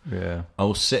wife, I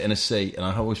will sit in a seat and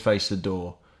I always face the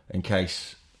door in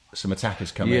case some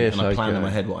attackers come in, and I plan in my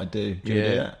head what I do. Do you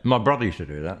do that? My brother used to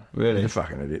do that. Really? He's a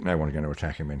fucking idiot. No one's going to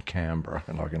attack him in Canberra,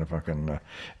 like in a fucking.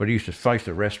 But he used to face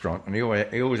the restaurant, and he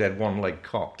always had one leg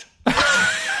cocked.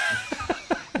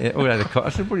 Yeah, we had I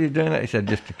said, "What are you doing?" He said,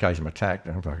 "Just in case I'm attacked."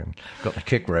 And I fucking got the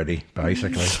kick ready,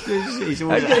 basically. He's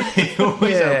always had one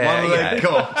leg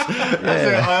cocked.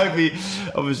 I hope he,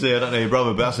 obviously, I don't know your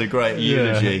brother, but that's a great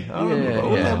eulogy.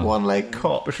 One leg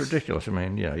cocked. It's ridiculous. I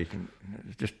mean, you can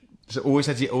just. So always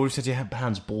had your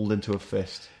hands balled into a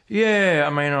fist. Yeah, I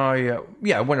mean,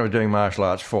 when I was doing martial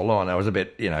arts full on, I was a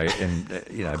bit,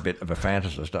 a bit of a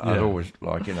fantasist. I'd always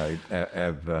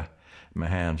have my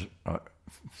hands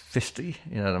fisty.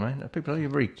 You know what I mean? People are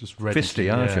very just fisty,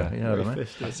 aren't you? You know what I mean?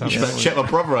 You should check my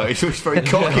brother out. He's always very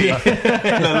cocky.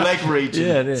 The leg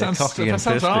region. Yeah, sounds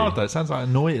hard though. It sounds like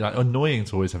annoying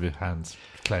to always have your hands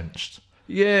clenched.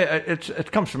 Yeah,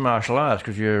 it comes from martial arts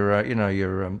because you're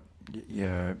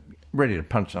ready to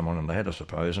punch someone in the head, I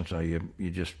suppose, and so you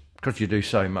just because you do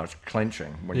so much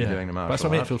clenching when you're doing the martial arts. That's what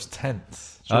I mean. It feels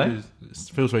tense. It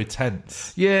feels very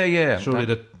tense. Yeah. Surely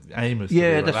the aim is to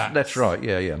relax. That's right.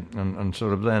 Yeah. And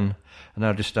sort of then, and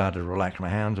I just started to relax my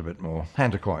hands a bit more.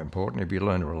 Hands are quite important. If you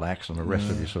learn to relax, and the rest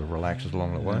of you sort of relaxes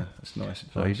along the way. That's nice.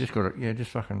 So you just got to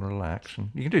just fucking relax,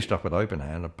 and you can do stuff with open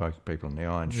hand and poke people in the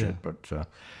eye and shit, but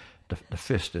the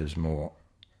fist is more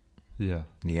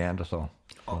Neanderthal.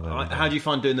 How do you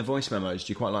find doing the voice memos?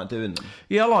 Do you quite like doing them?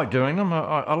 Yeah, I like doing them.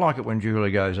 I like it when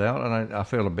Julie goes out, and I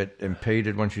feel a bit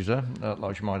impeded when she's there.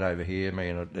 Like she might overhear me,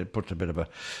 and it puts a bit of a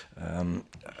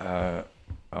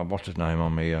what's his name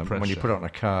on me when you put it on a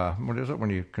car. What is it when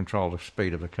you control the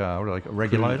speed of the car? What, like a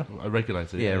regulator? A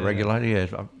regulator. Yeah, regulator. Yeah,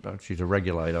 she's a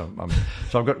regulator.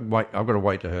 So I've got to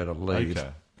wait to her to leave. Okay.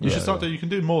 You should start doing. You can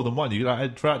do more than one. You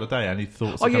throughout the day, any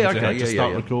thoughts? Start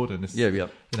recording.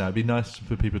 It'd be nice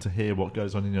for people to hear what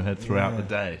goes on in your head throughout the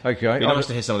day. Okay, it'd be nice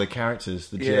to hear some of the characters.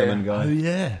 The German guy. Oh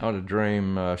yeah. I had a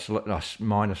dream.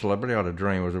 Minor celebrity. I had a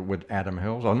dream was with Adam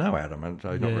Hills. I know Adam, and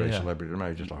so he's not really a celebrity to me.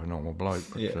 He's just like a normal bloke.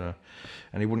 But,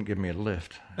 and he wouldn't give me a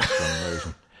lift for some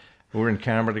reason. We were in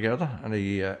Canberra together, and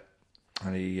he said,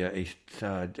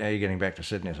 "How are you getting back to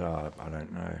Sydney?" I said, I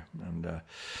don't know. And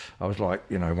I was like,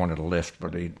 wanted a lift,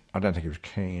 but I don't think he was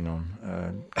keen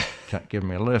on giving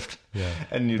me a lift. Yeah.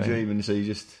 And you're dreaming, so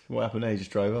what happened there? He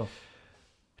just drove off?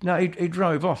 No, he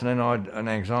drove off, and then I had an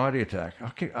anxiety attack.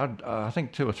 I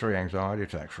think 2 or 3 anxiety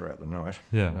attacks throughout the night.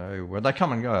 Yeah. So, they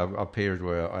come and go. I've had periods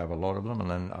where I have a lot of them, and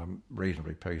then I'm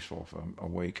reasonably peaceful for a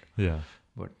week. Yeah.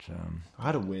 But I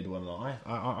had a weird one.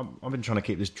 I've been trying to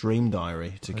keep this dream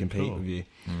diary to compete with you.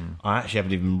 I actually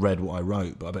haven't even read what I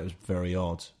wrote, but I bet it was very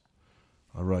odd.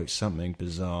 I wrote something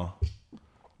bizarre.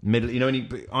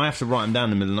 I have to write them down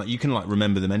in the middle of the night. You can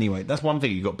remember them anyway. That's one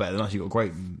thing you got better than us. You got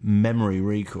great memory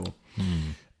recall.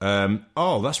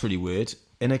 That's really weird.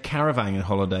 In a caravan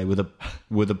holiday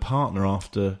with a partner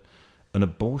after an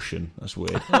abortion. That's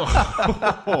weird.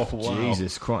 Wow.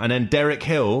 Jesus Christ. And then Derek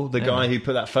Hill, the guy who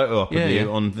put that photo up of you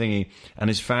on thingy, and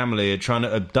his family are trying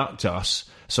to abduct us.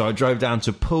 So I drove down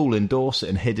to Poole in Dorset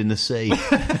and hid in the sea.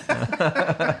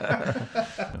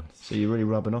 So you're really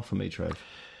rubbing off on me, Trev.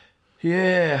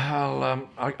 Yeah,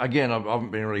 I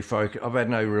haven't been really focused. I've had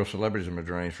no real celebrities in my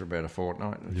dreams for about a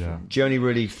fortnight. Yeah. Do you only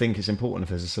really think it's important if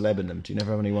there's a celeb in them? Do you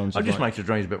never have any ones? It just makes the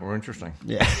dreams a bit more interesting.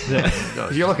 Yeah.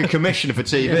 You're like a commissioner for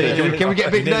TV. Can we get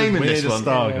a big name in this one?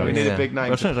 We need a big name.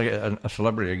 Well, as soon as I get a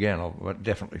celebrity again, I'll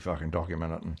definitely fucking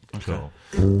document it. Cool.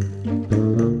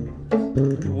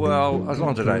 Well, as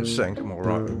long as I don't sink, I'm all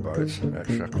right with boats.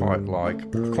 Actually, I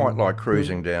quite like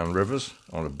cruising down rivers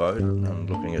on a boat and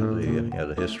looking at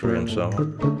the history and so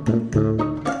on.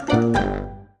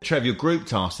 Trev, your group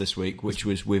task this week, which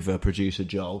was with producer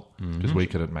Joel, because we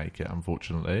couldn't make it,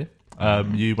 unfortunately.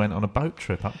 You went on a boat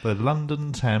trip up the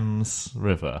London Thames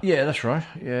River. Yeah, that's right.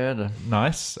 Yeah,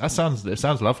 nice. It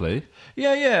sounds lovely.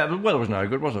 Yeah. The weather was no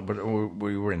good, was it? But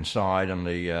we were inside, and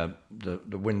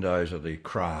the windows of the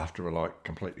craft were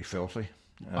completely filthy.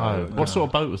 What sort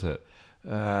of boat was it?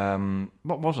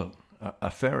 What was it?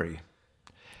 A ferry.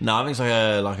 No, I think it's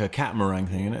like a catamaran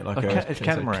thing, isn't it? It's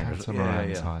catamaran.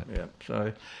 Type. Yeah.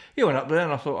 So he went up there,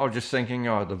 and I was just thinking,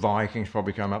 the Vikings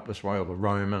probably come up this way, or the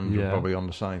Romans were probably on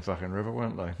the same fucking river,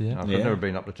 weren't they? Yeah. I've never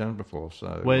been up the Thames before.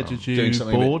 So where did you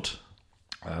board?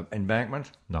 Embankment.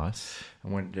 Nice. I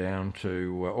went down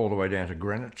to all the way down to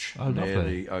Greenwich near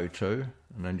the O2,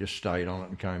 and then just stayed on it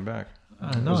and came back.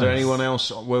 Oh, nice. Was there anyone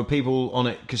else? Were people on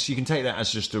it? Because you can take that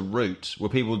as just a route. Were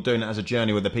people doing it as a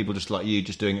journey? Were there people just like you,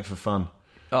 just doing it for fun?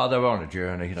 Oh, they were on a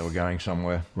journey. They were going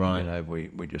somewhere. Right.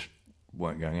 We just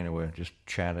weren't going anywhere. Just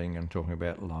chatting and talking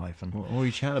about life. And what were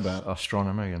you chatting about?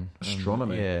 Astronomy and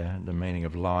astronomy. The meaning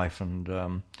of life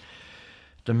and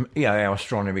Our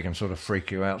astronomy can sort of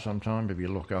freak you out sometimes if you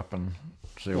look up and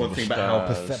see all the Think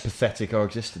stars. about how pathetic our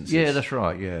existence is. Yeah, that's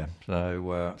right, yeah.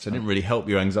 So it didn't really help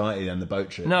your anxiety then, the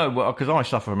boat trip? No, well, because I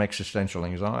suffer from existential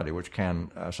anxiety, which can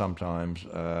sometimes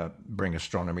bring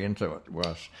astronomy into it, where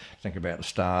I think about the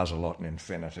stars a lot and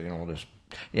infinity and all this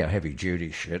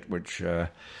heavy-duty shit, which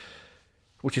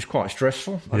is quite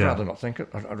stressful. I'd rather not think it.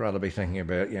 I'd rather be thinking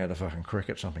about, the fucking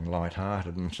cricket, something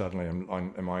light-hearted, and suddenly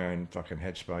I'm in my own fucking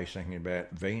headspace thinking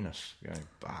about Venus. Going,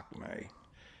 fuck me.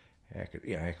 How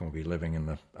can we be living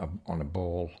on a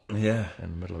ball in the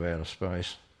middle of outer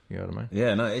space? You know what I mean?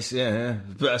 Yeah, no, it's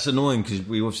But that's annoying because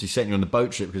we obviously sent you on the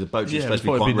boat trip because the boat trip's supposed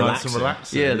to be quite nice and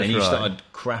relaxing. Yeah, and that's then you right. started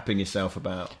crapping yourself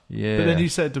about. Yeah. But then you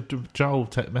said, Joel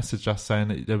messaged us saying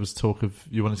that there was talk of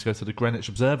you wanted to go to the Greenwich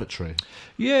Observatory.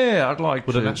 Yeah, I'd like to.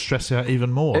 Wouldn't that stress you out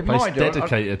even more? It might do.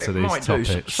 Dedicated to these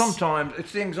topics. Sometimes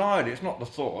it's the anxiety. It's not the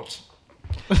thoughts.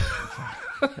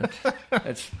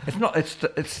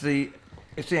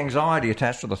 It's the anxiety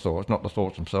attached to the thoughts, not the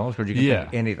thoughts themselves. Because you can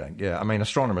think anything. Yeah, I mean,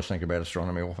 astronomers think about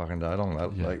astronomy all fucking day long.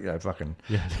 They fucking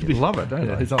love it, don't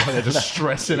they? It's like they're just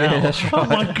stressing out. That's right. Oh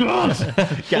my god!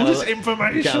 All this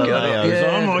information.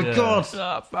 Oh my god!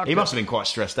 Fuck He it. must have been quite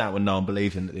stressed out when no one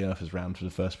believed in that the Earth was round for the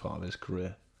first part of his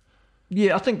career.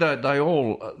 Yeah, I think that they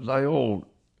all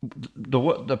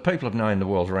the people have known the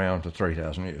world's round for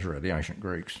 3,000 years. Really, the ancient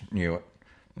Greeks knew it.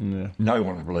 Yeah. No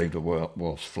one believed the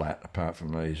world's flat apart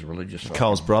from these religious.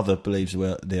 Carl's brother believes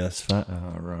the Earth's flat.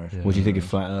 Oh, right. What do you think of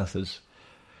flat earthers?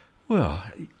 Well,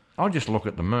 I just look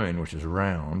at the moon, which is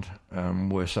round.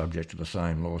 We're subject to the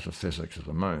same laws of physics as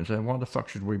the moon. So why the fuck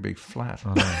should we be flat?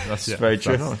 That's very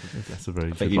true. That's a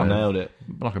very I think good you point. nailed it.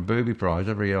 Like a booby prize.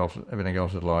 Everything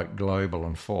else is like global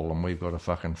and full, and we've got a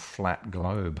fucking flat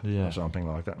globe or something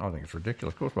like that. And I think it's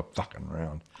ridiculous. Of course, we're fucking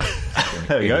round.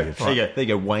 There you go. Idiots. There you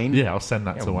go, Wayne. Yeah, I'll send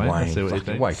that to Wayne. Let's see what he fucking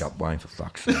thinks. wake up, Wayne, for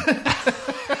fuck's sake.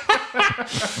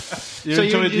 You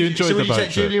enjoyed the boat take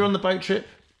trip. Julia on the boat trip?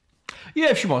 Yeah,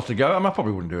 if she wants to go, I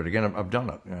probably wouldn't do it again. I've done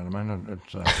it. You know what I mean?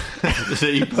 It's, So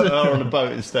you put her on a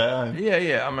boat and stay at home?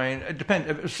 yeah. I mean, it depends.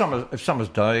 If summer's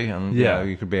day and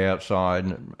you could be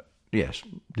outside. Yes,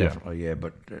 definitely. Yeah,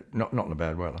 but not in the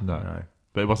bad weather. No.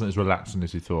 But it wasn't as relaxing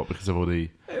as you thought because of all the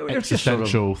was just sort of-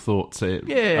 existential thoughts it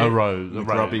arose.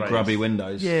 Grubby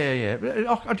windows. Yeah.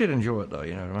 I did enjoy it though.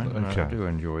 You know what I mean? Okay. I do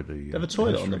enjoy the. Do you have a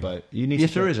toilet on the boat?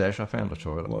 Yes, there is. Actually, I found a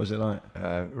toilet. What was it like?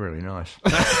 Really nice.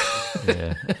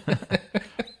 Yeah,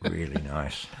 really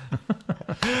nice.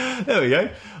 There we go.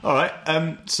 All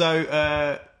right.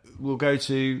 So we'll go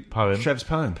to Poem. Trev's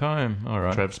poem. All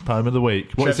right. Trev's poem of the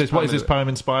week. What Trev's is poem this of the- poem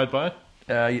inspired by?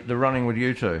 The running with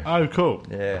you two. Oh, cool.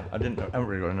 Yeah, I haven't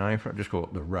really got a name for it. I just call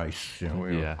it the race. You know,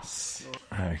 Yes.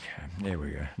 Okay, here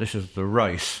we go. This is the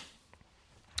race.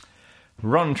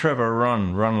 Run, Trevor,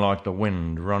 run like the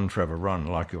wind. Run, Trevor, run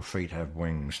like your feet have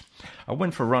wings. I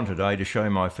went for a run today to show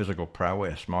my physical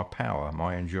prowess, my power,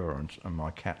 my endurance, and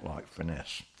my cat-like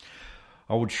finesse.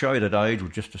 I would show that age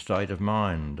was just a state of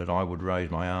mind, that I would raise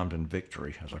my arms in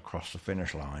victory as I crossed the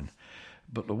finish line.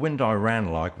 But the wind I ran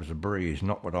like was a breeze,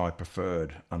 not what I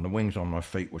preferred, and the wings on my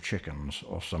feet were chickens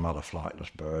or some other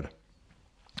flightless bird.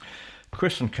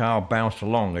 Chris and Carl bounced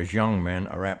along as young men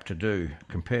are apt to do.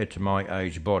 Compared to my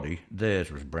aged body, theirs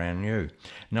was brand new.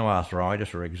 No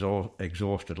arthritis or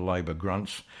exhausted labour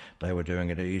grunts. They were doing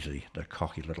it easy, the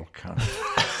cocky little cunts.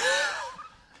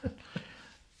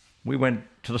 We went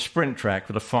to the sprint track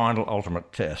for the final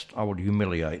ultimate test. I would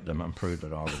humiliate them and prove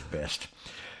that I was best.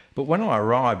 But when I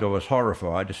arrived, I was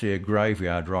horrified to see a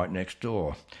graveyard right next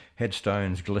door.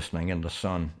 Headstones glistening in the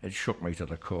sun. It shook me to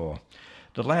the core.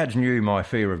 The lads knew my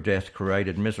fear of death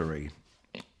created misery.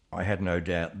 I had no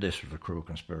doubt this was a cruel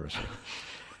conspiracy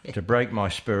to break my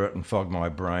spirit and fog my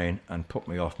brain and put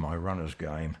me off my runner's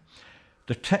game.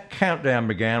 The countdown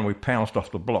began. We pounced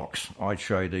off the blocks. I'd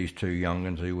show these two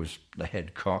young'uns who was the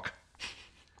head cock.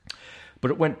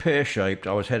 But it went pear-shaped.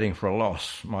 I was heading for a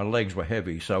loss. My legs were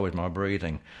heavy, so was my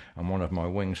breathing, and one of my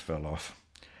wings fell off.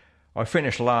 I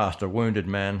finished last, a wounded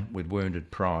man with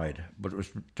wounded pride, but it was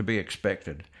to be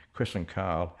expected. Chris and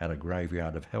Carl had a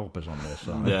graveyard of helpers on their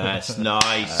side. That's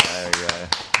nice.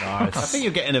 Nice. I think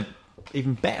you're getting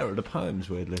even better at the poems,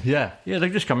 weirdly. Yeah. Yeah, they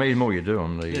just come in. The more you do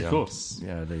them, Of course.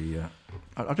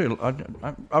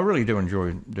 I really do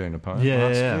enjoy doing the poems. Yeah,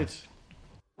 That's yeah. good.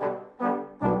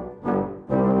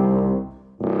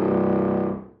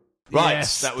 Right,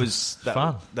 Yes. that was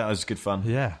Fun. That was good fun.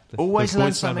 Yeah. Always The learn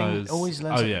voice something. memos. Always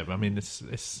learn Oh something. yeah, I mean it's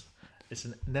a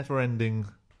never-ending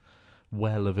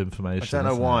well of information. I don't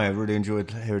know isn't why. it? I really enjoyed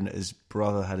hearing that his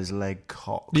brother had his leg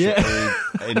cocked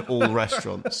in all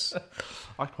restaurants.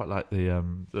 I quite like the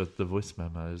voice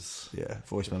memos. Yeah,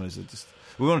 voice memos are just...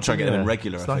 We want to try and get them in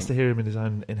regular, It's I nice think. to hear him in his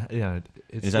own,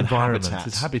 his own environment, habitat.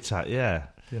 his habitat. Yeah,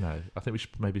 I think we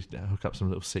should maybe hook up some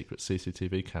little secret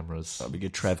CCTV cameras. That'd be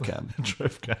good. Trev cam.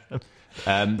 Trev cam.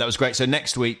 That was great. So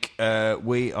next week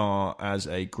we are, as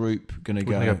a group, going to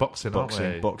go boxing, aren't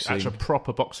we? Boxing. Actually, a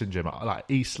proper boxing gym, like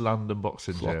East London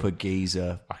boxing gym. Proper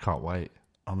geezer. I can't wait.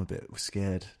 I'm a bit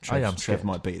scared. I am Trev scared.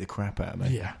 might beat the crap out of me.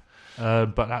 Yeah.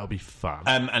 But that'll be fun.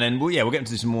 And then we'll get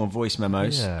into some more voice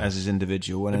memos as his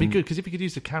individual. And it'd be good because if he could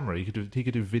use the camera, he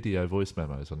could do video voice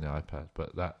memos on the iPad.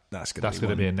 But that's going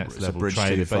to be a next level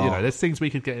training. But there's things we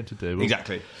could get him to do.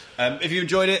 Exactly. If you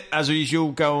enjoyed it, as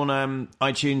usual, go on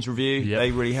iTunes review. Yep.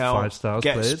 They really help. 5 stars,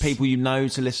 Get please. people you know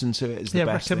to listen to it. Is the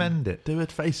best recommend thing. it. Do a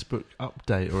Facebook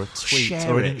update or a tweet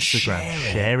Share or an it,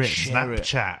 Instagram. share it.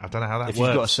 Snapchat. I don't know how that If works.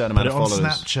 you've got a certain amount of Put it followers.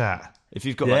 on Snapchat. If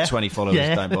you've got like 20 followers,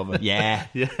 don't bother. Yeah.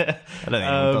 Yeah. I don't think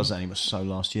anyone does that anymore. So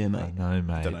last year, mate. No,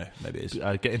 mate. I don't know. Maybe it is.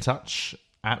 Get in touch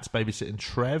at Babysitting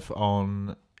Trev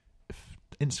on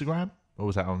Instagram. Or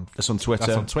was that on? That's on Twitter.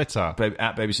 That's on Twitter.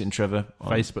 At Babysitting Trevor.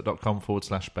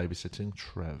 Facebook.com/babysitting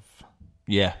Trev.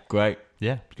 Yeah, great.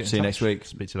 Yeah. Get in See you touch. next week.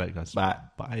 Speak to you later, guys. Bye.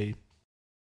 Bye.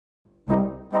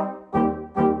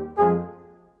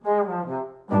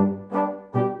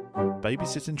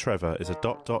 Babysitting Trevor is a ...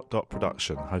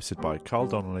 production hosted by Carl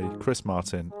Donnelly, Chris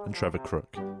Martin and Trevor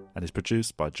Crook and is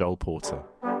produced by Joel Porter.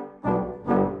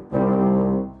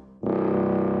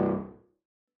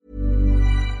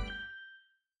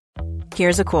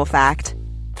 Here's a cool fact.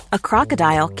 A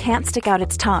crocodile can't stick out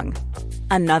its tongue.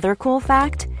 Another cool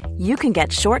fact, you can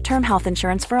get short-term health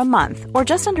insurance for a month or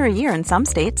just under a year in some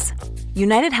states.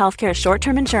 United Healthcare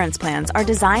short-term insurance plans are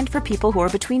designed for people who are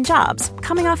between jobs,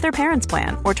 coming off their parents'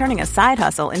 plan, or turning a side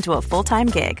hustle into a full-time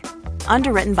gig.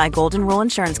 Underwritten by Golden Rule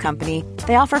Insurance Company,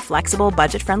 they offer flexible,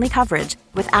 budget-friendly coverage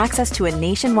with access to a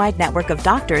nationwide network of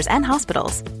doctors and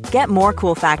hospitals. Get more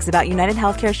cool facts about United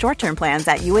Healthcare short-term plans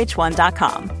at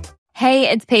uh1.com. Hey,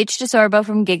 it's Paige DeSorbo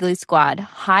from Giggly Squad.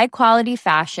 High quality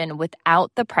fashion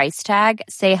without the price tag.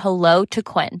 Say hello to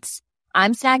Quince.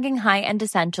 I'm snagging high-end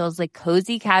essentials like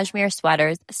cozy cashmere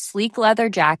sweaters, sleek leather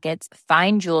jackets,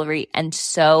 fine jewelry, and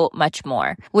so much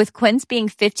more. With Quince being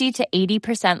 50 to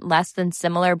 80% less than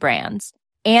similar brands.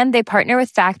 And they partner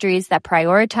with factories that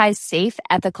prioritize safe,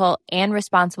 ethical, and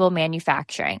responsible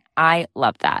manufacturing. I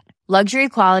love that. Luxury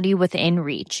quality within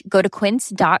reach. Go to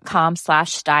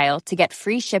quince.com/style to get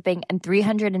free shipping and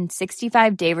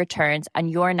 365-day returns on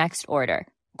your next order.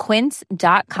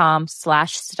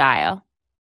 Quince.com/style.